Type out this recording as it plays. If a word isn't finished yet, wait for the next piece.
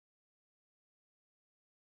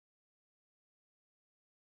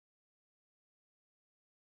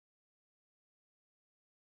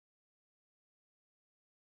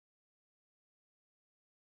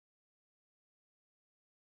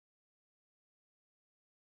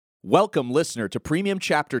Welcome, listener, to Premium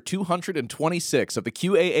Chapter 226 of the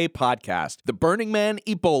QAA podcast, the Burning Man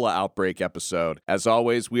Ebola Outbreak episode. As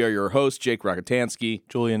always, we are your hosts, Jake Rakotansky,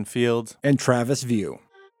 Julian Fields, and Travis View.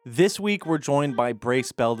 This week, we're joined by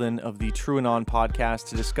Belden of the True Anon podcast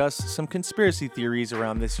to discuss some conspiracy theories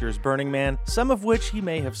around this year's Burning Man, some of which he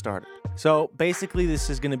may have started. So basically, this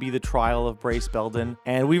is going to be the trial of Belden,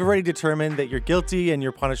 and we've already determined that you're guilty and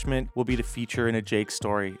your punishment will be to feature in a Jake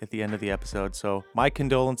story at the end of the episode. So my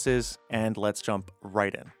condolences, and let's jump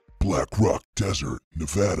right in. Black Rock Desert,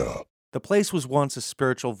 Nevada. The place was once a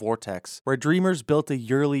spiritual vortex where dreamers built a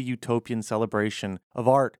yearly utopian celebration of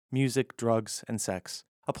art, music, drugs, and sex.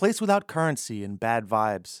 A place without currency and bad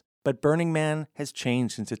vibes. But Burning Man has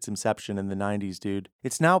changed since its inception in the 90s, dude.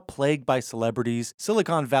 It's now plagued by celebrities,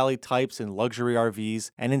 Silicon Valley types in luxury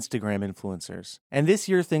RVs, and Instagram influencers. And this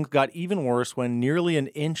year things got even worse when nearly an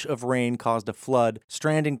inch of rain caused a flood,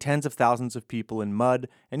 stranding tens of thousands of people in mud,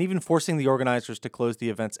 and even forcing the organizers to close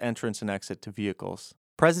the event's entrance and exit to vehicles.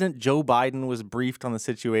 President Joe Biden was briefed on the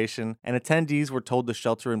situation, and attendees were told to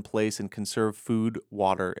shelter in place and conserve food,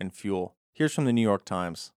 water, and fuel. Here's from the New York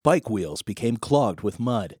Times. Bike wheels became clogged with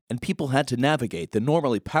mud, and people had to navigate the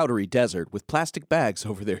normally powdery desert with plastic bags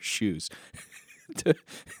over their shoes.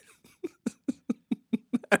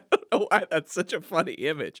 I don't know why that's such a funny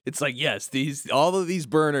image. It's like, yes, all of these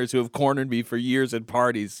burners who have cornered me for years at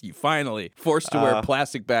parties, you finally forced to wear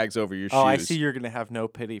plastic bags over your shoes. Oh, I see you're going to have no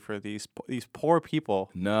pity for these poor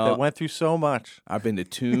people that went through so much. I've been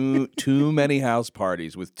to too many house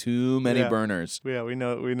parties with too many burners. Yeah, we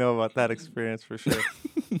know about that experience for sure.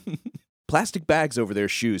 Plastic bags over their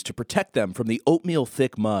shoes to protect them from the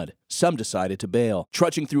oatmeal-thick mud. Some decided to bail,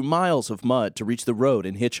 trudging through miles of mud to reach the road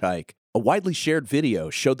and hitchhike. A widely shared video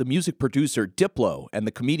showed the music producer Diplo and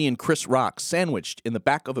the comedian Chris Rock sandwiched in the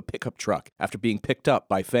back of a pickup truck after being picked up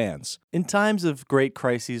by fans. In times of great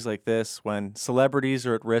crises like this, when celebrities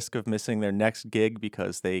are at risk of missing their next gig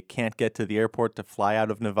because they can't get to the airport to fly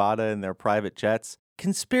out of Nevada in their private jets,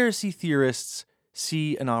 conspiracy theorists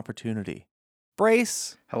see an opportunity.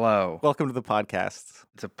 Brace. Hello. Welcome to the podcast.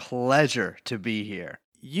 It's a pleasure to be here.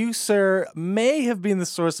 You, sir, may have been the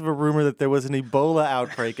source of a rumor that there was an Ebola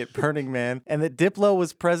outbreak at Burning Man and that Diplo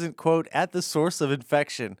was present, quote, at the source of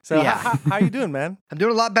infection. So yeah. How you doing, man? I'm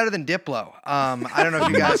doing a lot better than Diplo. I don't know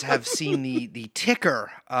if you guys have seen the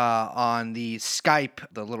ticker on the Skype,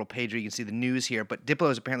 the little page where you can see the news here, but Diplo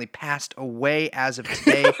has apparently passed away as of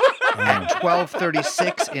today at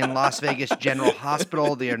 12:36 in Las Vegas General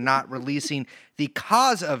Hospital. They are not releasing the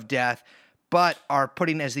cause of death, but are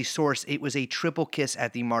putting as the source, it was a triple kiss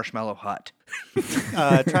at the Marshmallow Hut.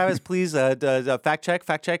 Travis, please, fact check.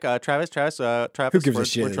 Travis. Who gives a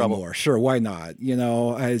shit anymore? Sure, why not? You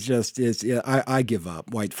know, I give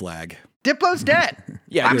up. White flag. Diplo's dead.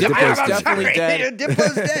 Yeah, Diplo's definitely dead.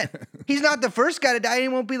 Diplo's dead. He's not the first guy to die, and he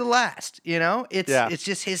won't be the last. You know, it's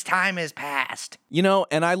just his time has passed. You know,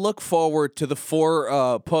 and I look forward to the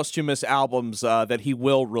 4 posthumous albums that he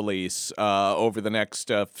will release over the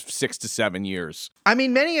next 6 to 7 years. I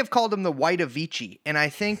mean, many have called him the White Avicii, and I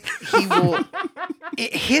think he will.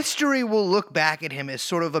 History will look back at him as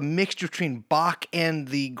sort of a mixture between Bach and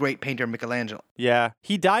the great painter Michelangelo. Yeah,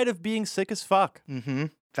 he died of being sick as fuck. Mm-hmm.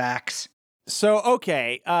 Facts. So,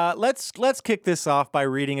 okay, let's kick this off by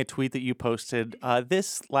reading a tweet that you posted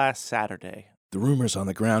this last Saturday. The rumors on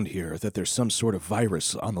the ground here are that there's some sort of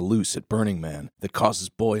virus on the loose at Burning Man that causes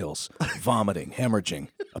boils, vomiting, hemorrhaging.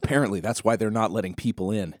 Apparently, that's why they're not letting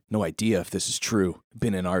people in. No idea if this is true.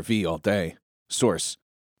 Been in RV all day. Source: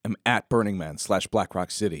 I'm at Burning Man / Black Rock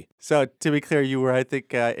City. So, to be clear, you were, I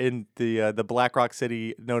think, in the Black Rock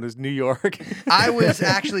City known as New York. I was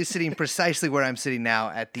actually sitting precisely where I'm sitting now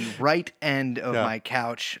at the right end of my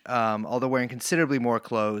couch, although wearing considerably more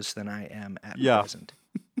clothes than I am at present.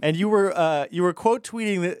 And you were quote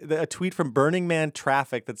tweeting a tweet from Burning Man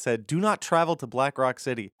Traffic that said, "Do not travel to Black Rock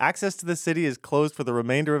City. Access to the city is closed for the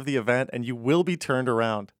remainder of the event, and you will be turned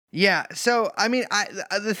around." Yeah, so, I mean,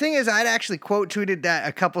 the thing is, I'd actually quote tweeted that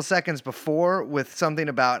a couple seconds before with something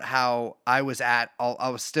about how I was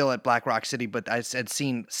still at Black Rock City, but I had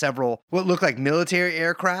seen several what looked like military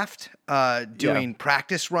aircraft doing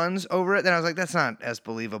practice runs over it. Then I was like, that's not as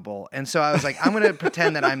believable. And so I was like, I'm going to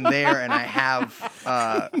pretend that I'm there and I have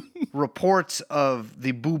reports of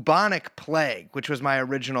the bubonic plague, which was my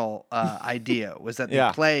original idea, was that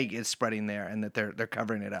the plague is spreading there and that they're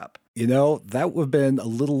covering it up. You know, that would have been a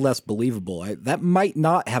little less believable. That might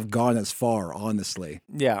not have gone as far, honestly.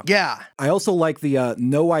 Yeah. Yeah. I also like the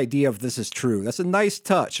no idea if this is true. That's a nice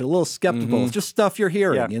touch, a little skeptical. It's just stuff you're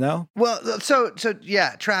hearing, you know? Well, so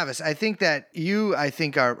yeah, Travis, I think that you,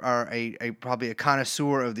 are a probably a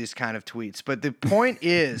connoisseur of these kind of tweets. But the point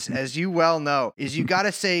is, as you well know, is you got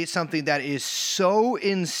to say something that is so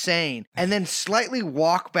insane and then slightly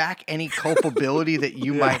walk back any culpability that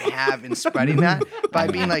you might have in spreading that by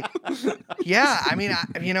being like, yeah, I mean,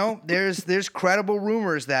 there's credible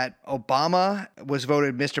rumors that Obama was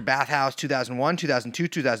voted Mr. Bathhouse 2001, 2002,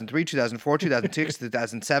 2003, 2004, 2006,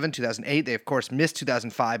 2007, 2008. They, of course, missed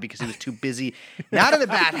 2005 because he was too busy, not in the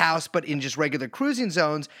bathhouse, but in just regular cruising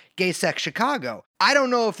zones, gay sex Chicago. I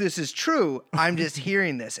don't know if this is true. I'm just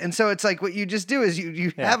hearing this. And so it's like what you just do is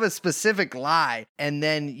you have a specific lie, and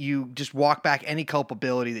then you just walk back any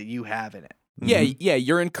culpability that you have in it. Yeah,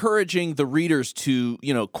 you're encouraging the readers to,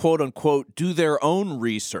 quote unquote, do their own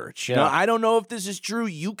research. Yeah. I don't know if this is true.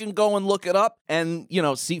 You can go and look it up and,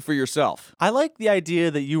 see for yourself. I like the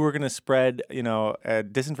idea that you were going to spread,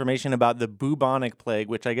 disinformation about the bubonic plague,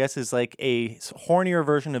 which I guess is like a hornier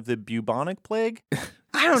version of the bubonic plague.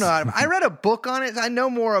 I don't know. I read a book on it. I know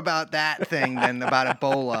more about that thing than about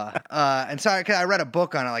Ebola. And sorry, because I read a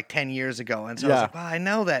book on it like 10 years ago. And so I was like, well, I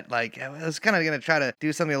know that. Like, I was kind of going to try to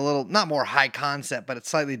do something a little, not more high concept, but a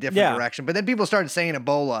slightly different direction. But then people started saying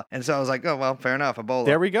Ebola. And so I was like, oh, well, fair enough. Ebola.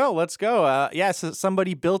 There we go. Let's go. So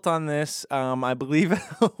somebody built on this. I believe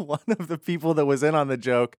one of the people that was in on the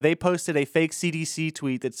joke, they posted a fake CDC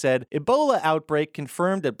tweet that said, Ebola outbreak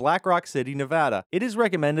confirmed at Black Rock City, Nevada. It is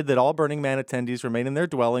recommended that all Burning Man attendees remain in their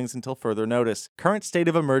dwellings until further notice. Current state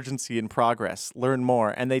of emergency in progress. Learn more.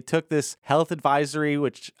 And they took this health advisory,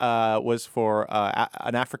 which was for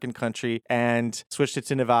an African country, and switched it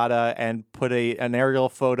to Nevada and put an aerial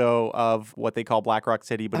photo of what they call Black Rock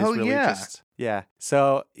City, but it's really just... Yeah.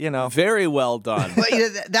 So, Very well done. But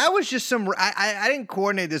that was just some... I didn't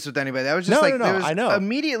coordinate this with anybody. That was just there was I know.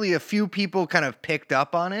 Immediately a few people kind of picked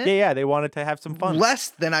up on it. Yeah, they wanted to have some fun. Less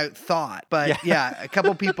than I thought. But a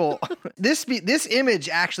couple people... This image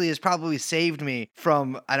actually has probably saved me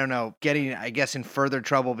from, I don't know, getting, I guess, in further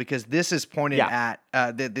trouble, because this is pointed at...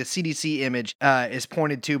 the CDC image is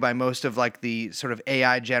pointed to by most of like the sort of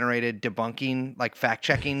AI-generated debunking, like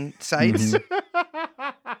fact-checking sites.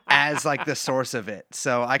 As like the source of it.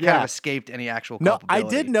 So I kind of escaped any actual culpability. No, I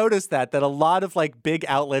did notice that a lot of like big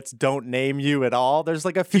outlets don't name you at all. There's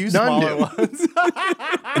like a few smaller ones.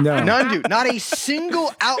 None do. Not a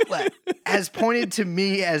single outlet has pointed to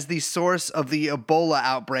me as the source of the Ebola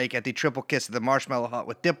outbreak at the Triple Kiss of the Marshmallow Hut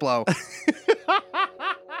with Diplo.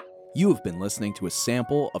 You have been listening to a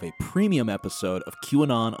sample of a premium episode of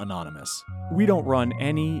QAnon Anonymous. We don't run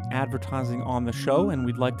any advertising on the show, and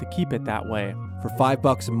we'd like to keep it that way. For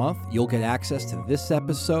 $5 a month, you'll get access to this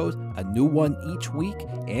episode, a new one each week,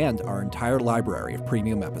 and our entire library of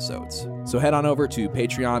premium episodes. So head on over to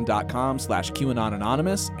patreon.com/QAnon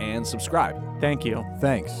Anonymous and subscribe. Thank you.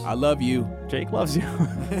 Thanks. I love you. Jake loves you.